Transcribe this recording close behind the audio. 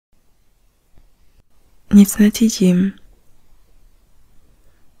Nic necítím.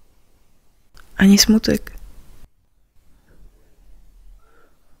 Ani smutek.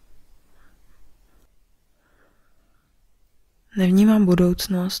 Nevnímám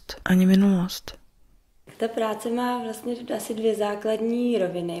budoucnost ani minulost. Ta práce má vlastně asi dvě základní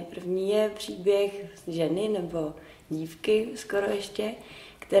roviny. První je příběh ženy nebo dívky skoro ještě,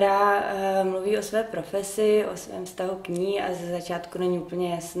 která mluví o své profesi, o svém vztahu k ní a ze začátku není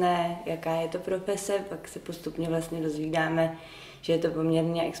úplně jasné, jaká je to profese, pak se postupně vlastně dozvídáme, že je to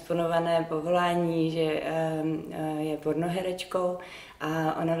poměrně exponované povolání, že je pornoherečkou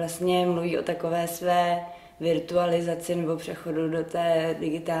a ona vlastně mluví o takové své virtualizaci nebo přechodu do té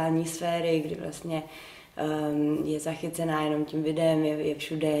digitální sféry, kdy vlastně je zachycená jenom tím videem, je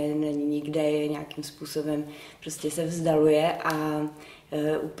všude, není nikde, je nějakým způsobem prostě se vzdaluje a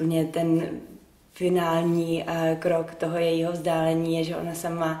úplně ten finální krok toho jejího vzdálení je, že ona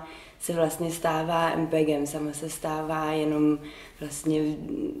sama se vlastně stává MPEGem, sama se stává jenom vlastně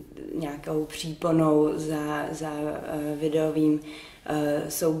nějakou příponou za videovým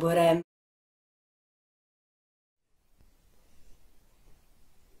souborem.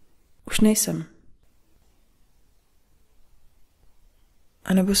 Už nejsem.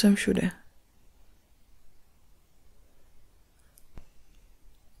 A nebo jsem všude.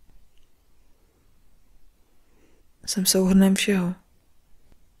 Jsem souhrnem všeho.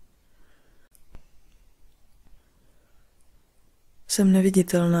 Jsem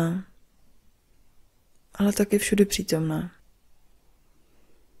neviditelná, ale taky všude přítomná.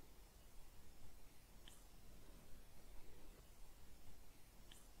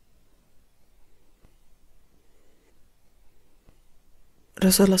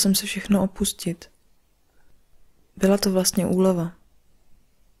 Rozhodla jsem se všechno opustit. Byla to vlastně úleva.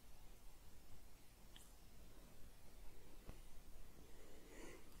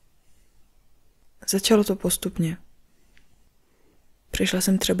 Začalo to postupně. Přišla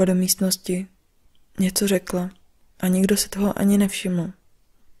jsem třeba do místnosti, něco řekla a nikdo se toho ani nevšiml.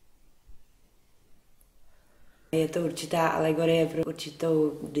 Je to určitá alegorie pro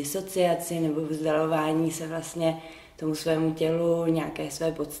určitou disociaci nebo vzdalování se vlastně tomu svému tělu, nějaké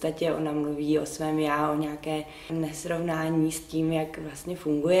své podstatě. Ona mluví o svém já, o nějaké nesrovnání s tím, jak vlastně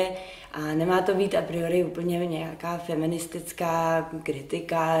funguje. A nemá to být a priori úplně nějaká feministická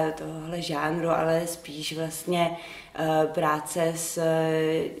kritika tohohle žánru, ale spíš vlastně práce s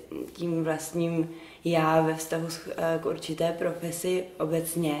tím vlastním já ve vztahu k určité profesi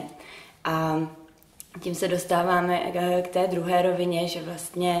obecně. A tím se dostáváme k té druhé rovině, že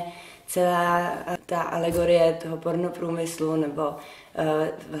vlastně celá ta alegorie toho pornoprůmyslu nebo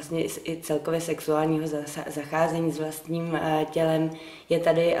vlastně i celkově sexuálního zacházení s vlastním tělem je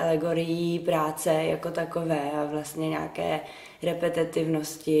tady alegorií práce jako takové a vlastně nějaké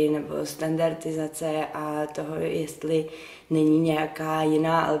repetitivnosti nebo standardizace a toho, jestli není nějaká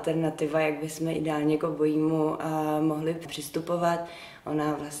jiná alternativa, jak bychom ideálně k obojímu mohli přistupovat.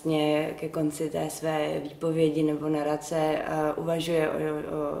 Ona vlastně ke konci té své výpovědi nebo narace uvažuje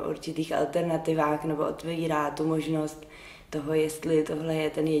o určitých alternativách nebo otvírá tu možnost toho, jestli tohle je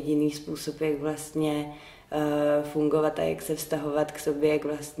ten jediný způsob, jak vlastně fungovat a jak se vztahovat k sobě, k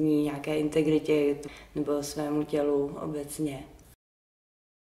vlastní nějaké integritě nebo svému tělu obecně.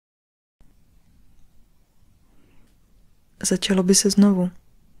 Začalo by se znovu.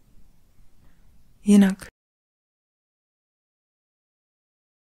 Jinak.